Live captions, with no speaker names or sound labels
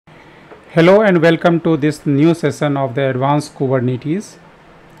Hello and welcome to this new session of the Advanced Kubernetes.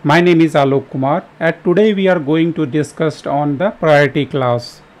 My name is Alok Kumar and today we are going to discuss on the priority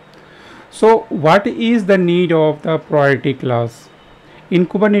class. So what is the need of the priority class? In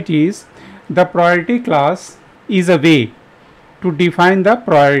Kubernetes, the priority class is a way to define the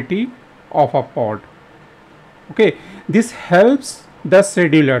priority of a pod. Okay, this helps the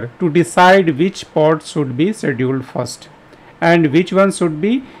scheduler to decide which pod should be scheduled first and which one should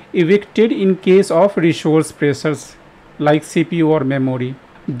be evicted in case of resource pressures like CPU or memory.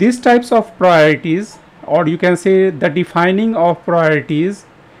 These types of priorities, or you can say the defining of priorities,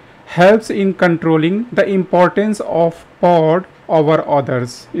 helps in controlling the importance of pod over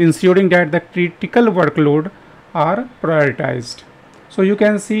others, ensuring that the critical workload are prioritized. So you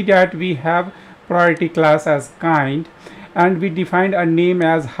can see that we have priority class as kind, and we defined a name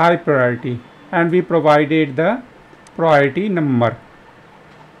as high priority, and we provided the priority number.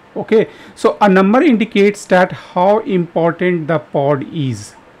 Okay, so a number indicates that how important the pod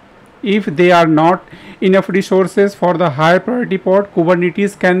is. If there are not enough resources for the high priority pod,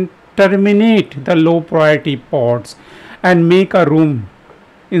 Kubernetes can terminate the low priority pods and make a room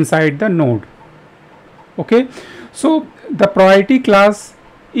inside the node. Okay, so the priority class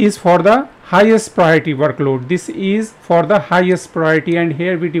is for the highest priority workload. This is for the highest priority, and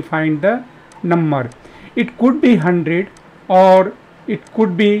here we define the number. It could be 100, or it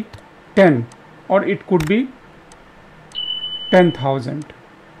could be 10, or it could be 10,000.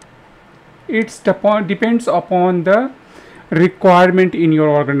 It depends upon the requirement in your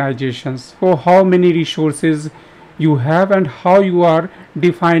organizations. So how many resources you have and how you are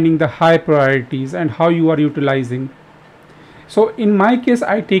defining the high priorities and how you are utilizing. So in my case,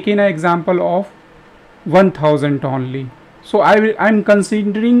 I taken an example of 1000 only. So I'm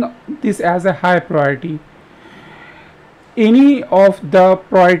considering this as a high priority. Any of the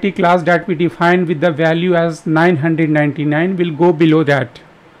priority class that we define with the value as 999 will go below that.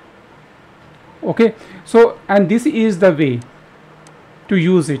 Okay, so and this is the way to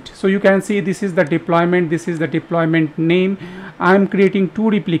use it. So you can see this is the deployment, this is the deployment name. I'm creating two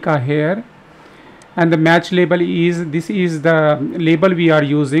replica here, and the match label is, this is the label we are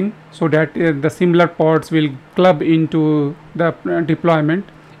using, so that the similar pods will club into the deployment.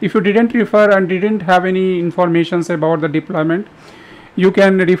 If you didn't refer and didn't have any informations about the deployment, you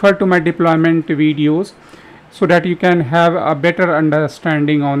can refer to my deployment videos so that you can have a better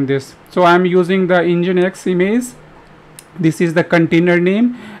understanding on this. So I am using the Nginx image. This is the container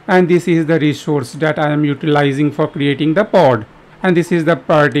name, and this is the resource that I am utilizing for creating the pod, and this is the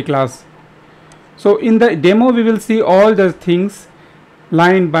priority class. So in the demo we will see all the things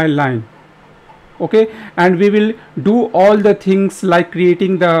line by line. Okay, and we will do all the things like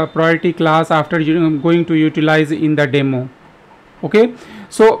creating the priority class after going to utilize in the demo. Okay,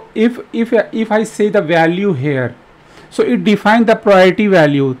 so if I say the value here, so it defines the priority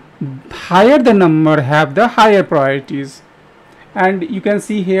value. Higher the number have the higher priorities, and you can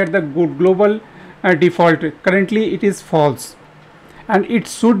see here the global default currently it is false, and it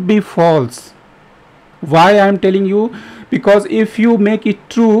should be false. Why I am telling you? Because if you make it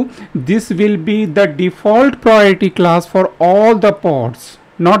true, this will be the default priority class for all the pods,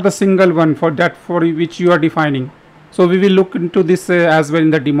 not the single one for that for which you are defining. So we will look into this as well in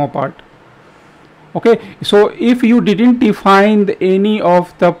the demo part. Okay, so if you didn't define any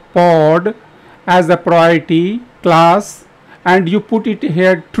of the pod as a priority class and you put it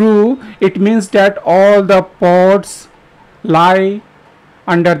here true, it means that all the pods lie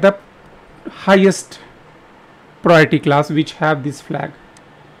under the highest priority class which have this flag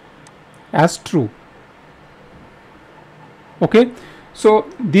as true. Okay, so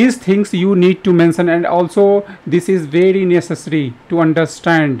these things you need to mention, and also this is very necessary to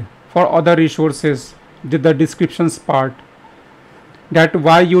understand for other resources, the descriptions part, that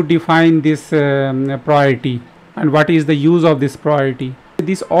why you define this priority and what is the use of this priority.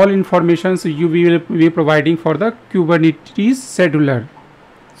 This all informations you will be providing for the Kubernetes scheduler.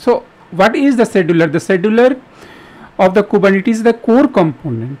 So what is the scheduler? The scheduler of the Kubernetes is the core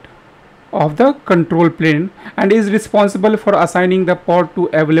component of the control plane and is responsible for assigning the pod to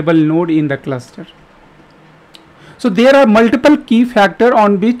available node in the cluster. So there are multiple key factors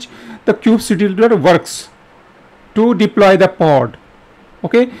on which the kube scheduler works to deploy the pod.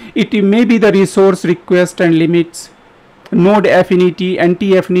 Okay, it may be the resource request and limits, node affinity,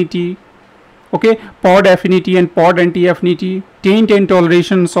 anti-affinity, okay, pod affinity and pod anti-affinity, taint and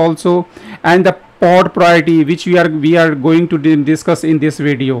tolerations also, and the pod priority which we are going to discuss in this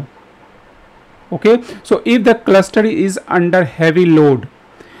video. Okay, so if the cluster is under heavy load,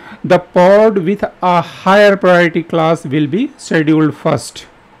 the pod with a higher priority class will be scheduled first.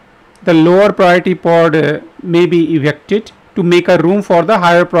 the lower priority pod may be evicted to make a room for the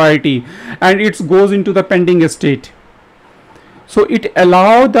higher priority, and it goes into the pending state. So it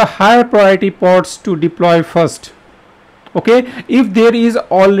allows the higher priority pods to deploy first. Okay, if there is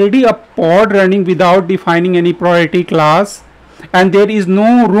already a pod running without defining any priority class, and there is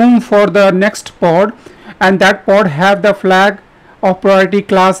no room for the next pod, and that pod have the flag of priority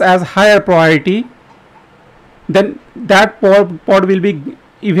class as higher priority, then that pod will be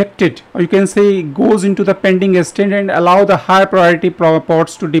evicted, or you can say goes into the pending state and allow the high priority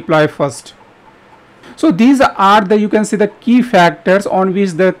pods to deploy first. So these are the, you can say, the key factors on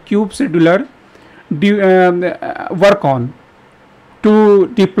which the kube scheduler work on to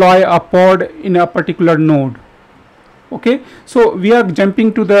deploy a pod in a particular node. Okay, so we are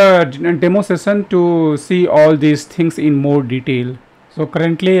jumping to the demo session to see all these things in more detail. So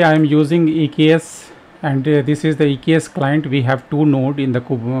currently I am using EKS, and this is the EKS client. We have two nodes in the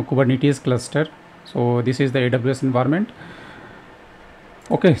Kubernetes cluster. So this is the AWS environment.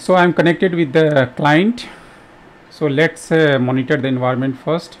 Okay, so I am connected with the client. So let's monitor the environment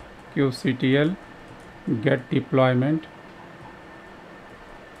first. kubectl get deployment.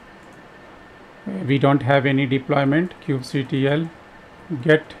 We don't have any deployment. kubectl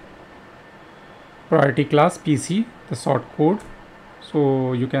get priority class PC, the short code.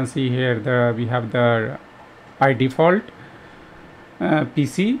 So you can see here we have the by default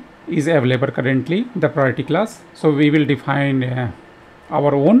PC is available currently, the priority class. So we will define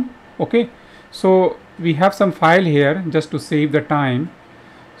our own. Okay, so we have some file here just to save the time.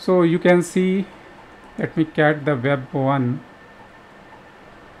 So you can see, let me cat the web1.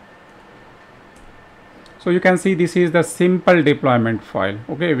 So you can see this is the simple deployment file.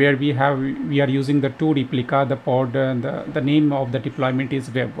 Okay, where we are using the two replica, the pod, the name of the deployment is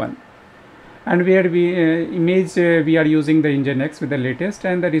web1, and where we image we are using the Nginx with the latest,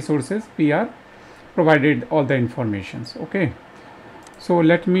 and the resources we are provided all the informations. Okay, so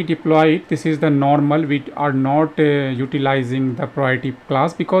let me deploy it. This is the normal. We are not utilizing the priority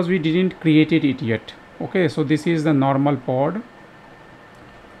class because we didn't create it yet. Okay, so this is the normal pod.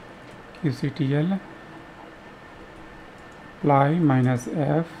 kubectl apply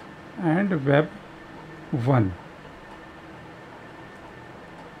 -f and web1.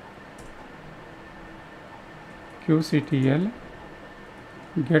 kubectl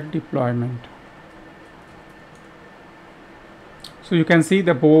get deployment. So you can see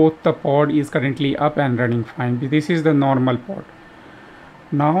both the pod is currently up and running fine. This is the normal pod.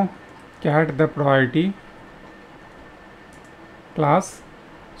 Now cat the priority class.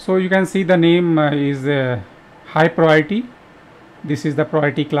 So you can see the name is high priority. This is the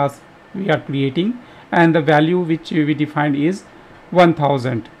priority class we are creating, and the value which we defined is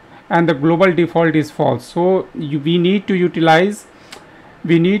 1000, and the global default is false. So we need to utilize,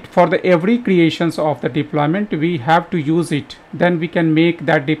 for the every creations of the deployment, we have to use it. Then we can make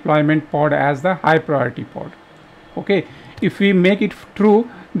that deployment pod as the high priority pod. Okay, if we make it true,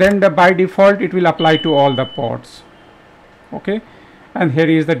 then by default it will apply to all the pods. Okay, and here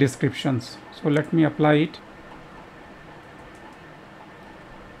is the descriptions. So let me apply it.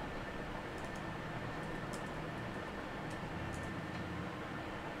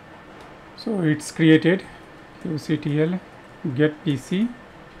 So it's created. kubectl get PC.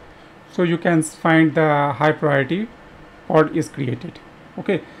 So you can find the high priority pod is created.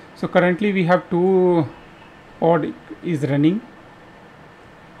 Okay, so currently we have two pod is running.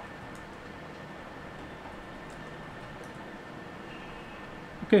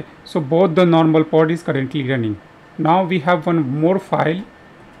 Okay, so both the normal pod is currently running. Now we have one more file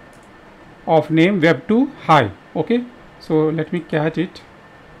of name web2 high. Okay, so let me catch it.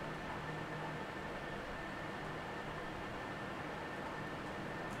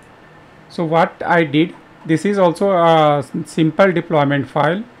 So what I did, this is also a simple deployment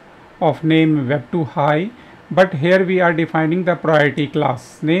file of name web2 high, but here we are defining the priority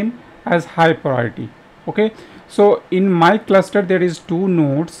class name as high priority. Okay, so in my cluster there is two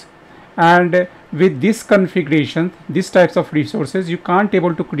nodes, and with this configuration, these types of resources, you can't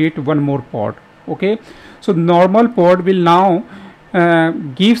able to create one more pod. Okay, so normal pod will now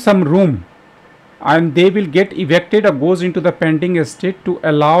give some room, and they will get evicted or goes into the pending state to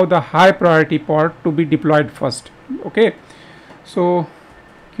allow the high priority pod to be deployed first. Okay, so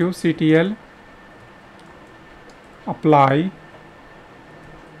kubectl apply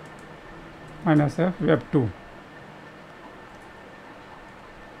 -f web2.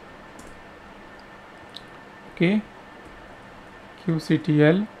 Okay,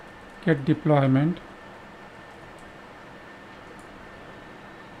 kubectl get deployment.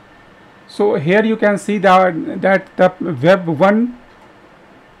 So here you can see that the web1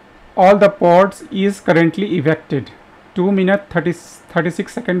 all the pods is currently evicted. 2 minutes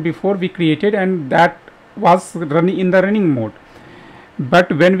 36 seconds before we created, and that was running in the running mode.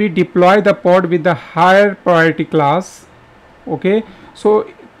 But when we deploy the pod with the higher priority class, okay, so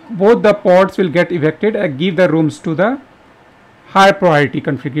both the pods will get evicted and give the rooms to the higher priority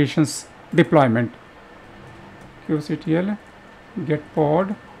configurations deployment. kubectl get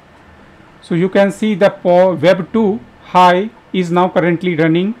pod. So you can see the web 2 high is now currently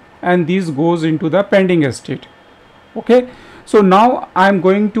running, and this goes into the pending state. Okay, so now I am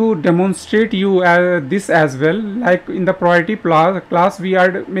going to demonstrate you this as well. Like in the priority class, we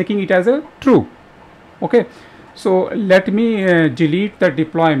are making it as a true. Okay, so let me delete the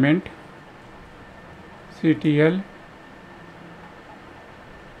deployment. ctl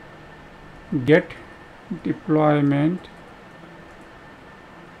get deployment.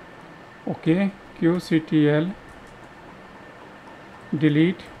 Okay, kubectl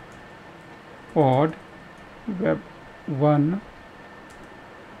delete pod web 1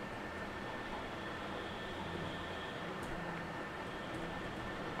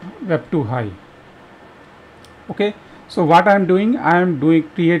 web 2 high. Okay, so what I am doing,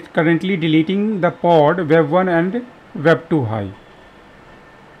 currently deleting the pod web 1 and web 2 high.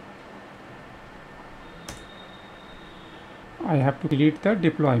 I have to delete the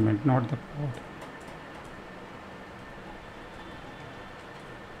deployment, not the pod.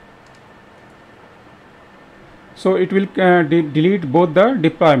 So it will delete both the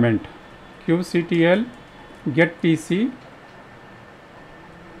deployment. kubectl get pc,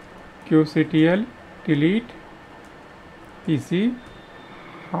 kubectl delete pc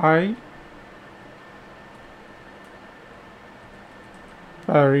high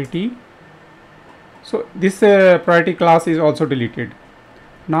priority. So this priority class is also deleted.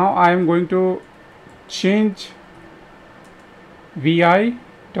 Now I am going to change vi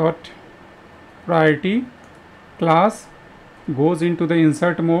dot priority class goes into the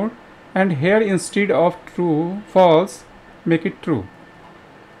insert mode, and here instead of true false, make it true.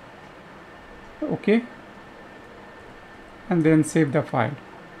 Okay, and then save the file.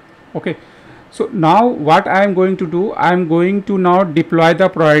 Okay, so now what I am going to do, I am going to now deploy the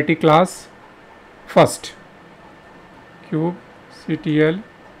priority class first. kubectl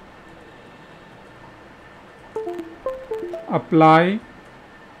apply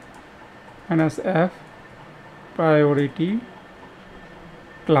 -f priority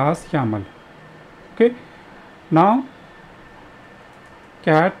class YAML. Okay, now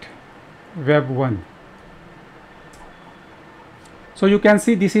cat web 1. So you can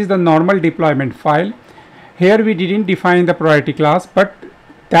see this is the normal deployment file. Here we didn't define the priority class, but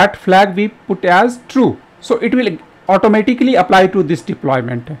that flag we put as true, so it will automatically apply to this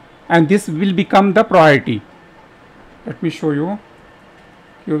deployment, and this will become the priority. Let me show you.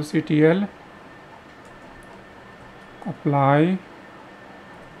 kubectl apply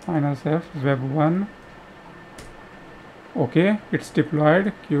 -f web 1. Okay, it's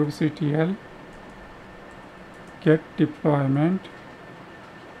deployed. kubectl get deployment.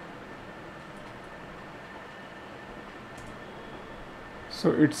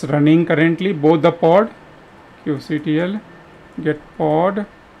 So it's running currently both the pod. kubectl get pod.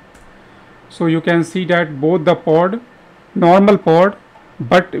 So you can see that both the pod, normal pod,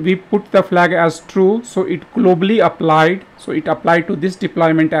 but we put the flag as true, so it globally applied, so it applied to this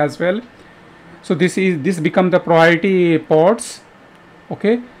deployment as well. So this become the priority pods.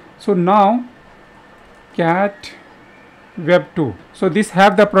 Okay, so now cat web 2. So this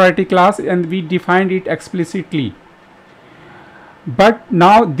have the priority class, and we defined it explicitly. But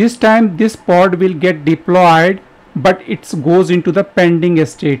now this time this pod will get deployed, but it goes into the pending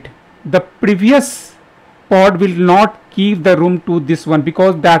state. The previous pod will not keep the room to this one,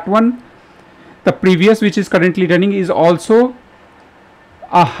 because that one, the previous which is currently running, is also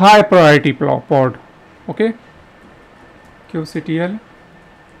a high priority pod. Okay, kubectl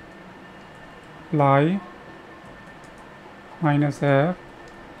apply -f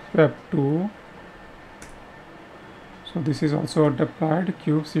web 2. So this is also deployed.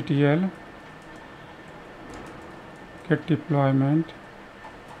 kubectl get deployment.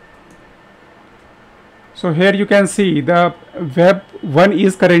 So here you can see the web 1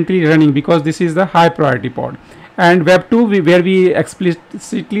 is currently running, because this is the high priority pod, and web 2 where we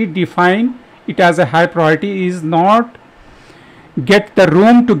explicitly define it as a high priority is not get the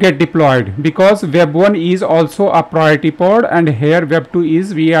room to get deployed, because web 1 is also a priority pod, and here web 2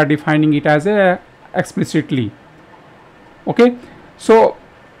 is, we are defining it as a explicitly. Okay, so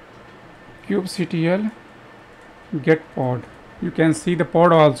kubectl get pod, you can see the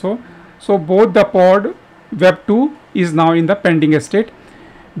pod also. So both the pod web 2 is now in the pending state.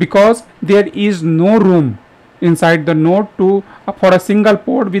 because there is no room inside the node to for a single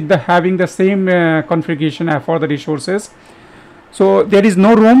pod with the having the same configuration for the resources. So there is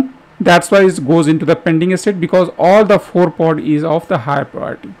no room, that's why it goes into the pending state, because all the 4 pod is of the higher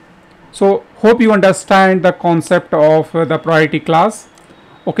priority. So hope you understand the concept of the priority class.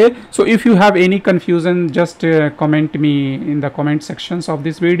 Okay, so if you have any confusion, just comment me in the comment sections of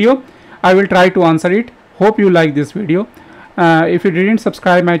this video. I will try to answer it. Hope you like this video. If you didn't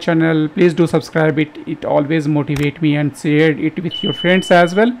subscribe my channel, please do subscribe it. It always motivate me, and share it with your friends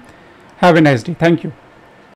as well. Have a nice day. Thank you.